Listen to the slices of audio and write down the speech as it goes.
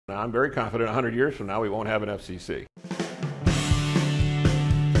I'm very confident 100 years from now we won't have an FCC.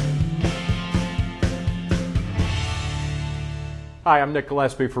 Hi, I'm Nick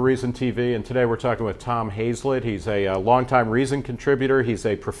Gillespie for Reason TV, and today we're talking with Tom Hazlett. He's a longtime Reason contributor. He's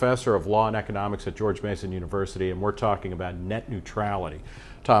a professor of law and economics at George Mason University, and we're talking about net neutrality.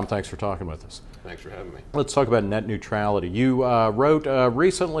 Tom, thanks for talking with us. Thanks for having me. Let's talk about net neutrality. You wrote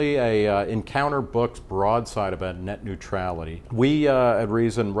recently a Encounters Broadside about net neutrality. We at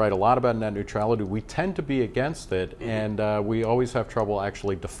Reason write a lot about net neutrality. We tend to be against it, and we always have trouble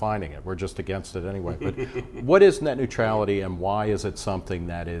actually defining it. We're just against it anyway. But what is net neutrality, and why is it something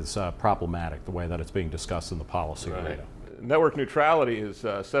that is problematic, the way that it's being discussed in the policy arena? Network neutrality is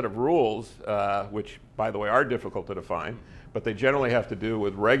a set of rules, which, by the way, are difficult to define, but they generally have to do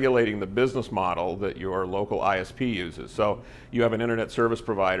with regulating the business model that your local ISP uses. So you have an internet service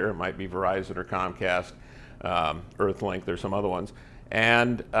provider, it might be Verizon or Comcast, Earthlink, there's some other ones,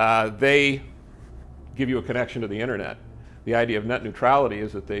 and they give you a connection to the internet. The idea of net neutrality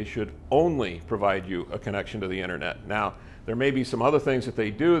is that they should only provide you a connection to the internet. Now, there may be some other things that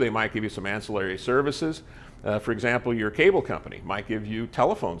they do. They might give you some ancillary services. For example, your cable company might give you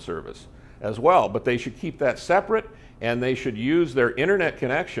telephone service as well, but they should keep that separate, and they should use their internet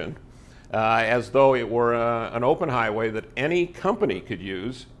connection as though it were an open highway that any company could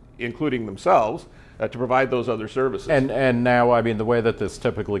use, including themselves, to provide those other services. And now, I mean, the way that this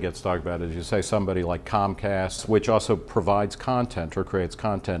typically gets talked about is you say somebody like Comcast, which also provides content or creates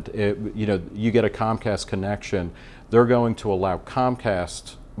content. You get a Comcast connection, they're going to allow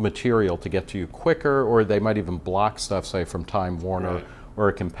Comcast material to get to you quicker, or they might even block stuff, say, from Time Warner or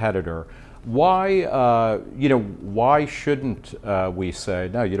a competitor. Why, why shouldn't we say,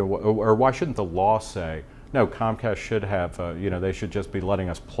 no, or why shouldn't the law say, no, Comcast should have, they should just be letting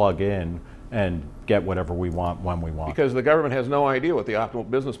us plug in and get whatever we want when we want? Because the government has no idea what the optimal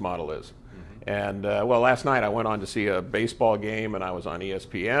business model is. And well, last night I went on to see a baseball game, and I was on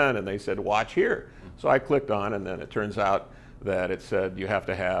ESPN, and they said, watch here. So I clicked on, and then it turns out that it said you have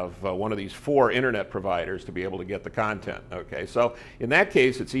to have one of these 4 internet providers to be able to get the content. Okay, so in that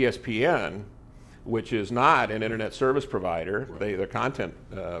case, it's ESPN, which is not an internet service provider. They're a content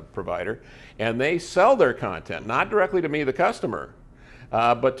provider, and they sell their content not directly to me, the customer,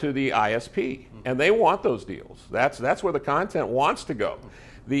 but to the ISP, and they want those deals. That's where the content wants to go.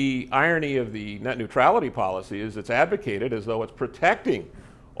 The irony of the net neutrality policy is it's advocated as though it's protecting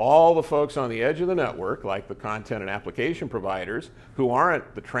all the folks on the edge of the network, like the content and application providers, who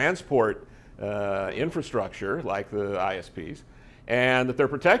aren't the transport infrastructure, like the ISPs, and that they're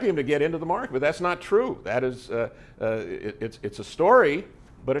protecting them to get into the market. But that's not true. That is, it's a story,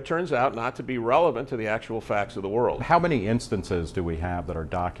 but it turns out not to be relevant to the actual facts of the world. How many instances do we have that are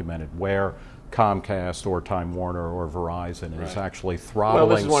documented where Comcast or Time Warner or Verizon is actually throttling?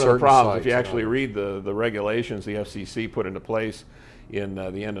 Well, this is one of the problems. If you sites actually read the regulations the FCC put into place in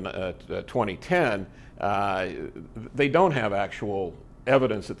the end of 2010, they don't have actual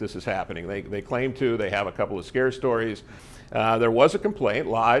evidence that this is happening. They claim to. They have a couple of scare stories. There was a complaint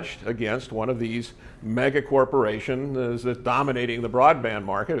lodged against one of these mega corporations that's dominating the broadband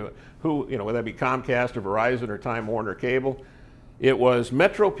market, who, whether that be Comcast or Verizon or Time Warner Cable. It was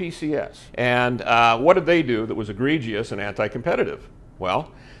Metro PCS. And what did they do that was egregious and anti-competitive?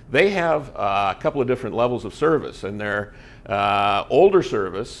 Well, they have a couple of different levels of service. In their older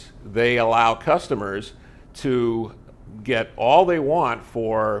service, they allow customers to get all they want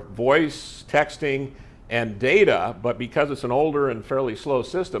for voice, texting, and data, but because it's an older and fairly slow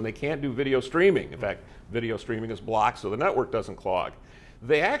system, they can't do video streaming. In fact, video streaming is blocked so the network doesn't clog.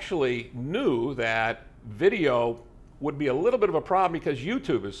 They actually knew that video would be a little bit of a problem because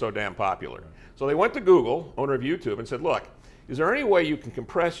YouTube is so damn popular. So they went to Google, owner of YouTube, and said, look, is there any way you can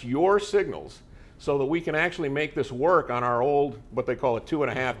compress your signals so that we can actually make this work on our old, what they call a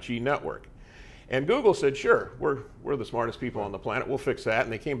 2.5G network? And Google said, sure, we're the smartest people on the planet, we'll fix that.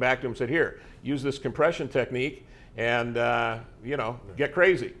 And they came back to him and said, here, use this compression technique and get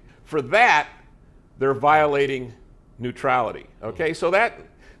crazy. For that, they're violating neutrality. Okay, so that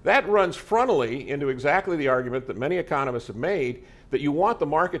runs frontally into exactly the argument that many economists have made, that you want the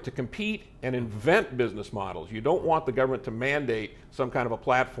market to compete and invent business models. You don't want the government to mandate some kind of a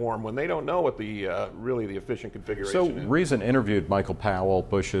platform when they don't know what the really the efficient configuration is. So Reason interviewed Michael Powell,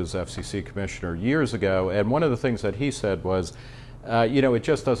 Bush's FCC commissioner, years ago, and one of the things that he said was, it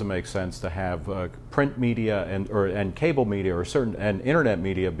just doesn't make sense to have print media and cable media and internet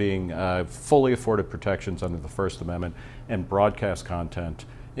media being fully afforded protections under the First Amendment and broadcast content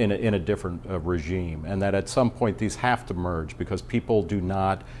in a different regime, and that at some point these have to merge because people do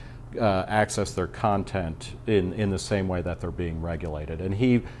not access their content in the same way that they're being regulated. And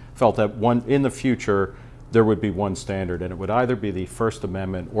he felt that in the future there would be one standard, and it would either be the First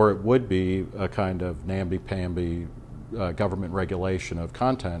Amendment or it would be a kind of namby-pamby government regulation of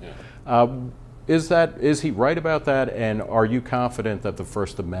content. Yeah. Is he right about that, and are you confident that the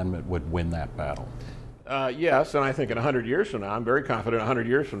First Amendment would win that battle? Yes, and I think in 100 years from now, I'm very confident 100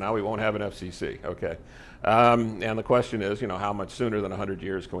 years from now we won't have an FCC, okay? And the question is, how much sooner than 100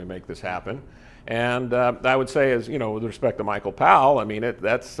 years can we make this happen? And I would say, as with respect to Michael Powell, I mean,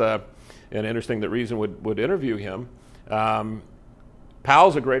 that's an interesting that Reason would interview him.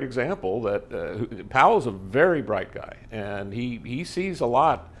 Powell's a great example that Powell's a very bright guy, and he sees a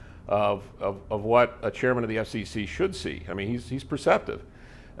lot of what a chairman of the FCC should see. I mean, he's perceptive.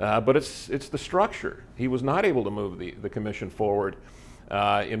 But it's the structure. He was not able to move the commission forward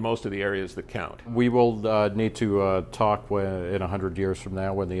in most of the areas that count. We will need to talk in 100 years from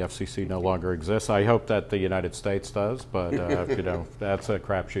now when the FCC no longer exists. I hope that the United States does, but that's a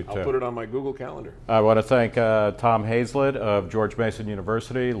crapshoot too. I'll put it on my Google Calendar. I want to thank Tom Hazlett of George Mason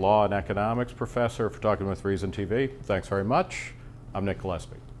University, Law and Economics professor, for talking with Reason TV. Thanks very much. I'm Nick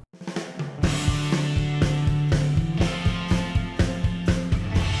Gillespie.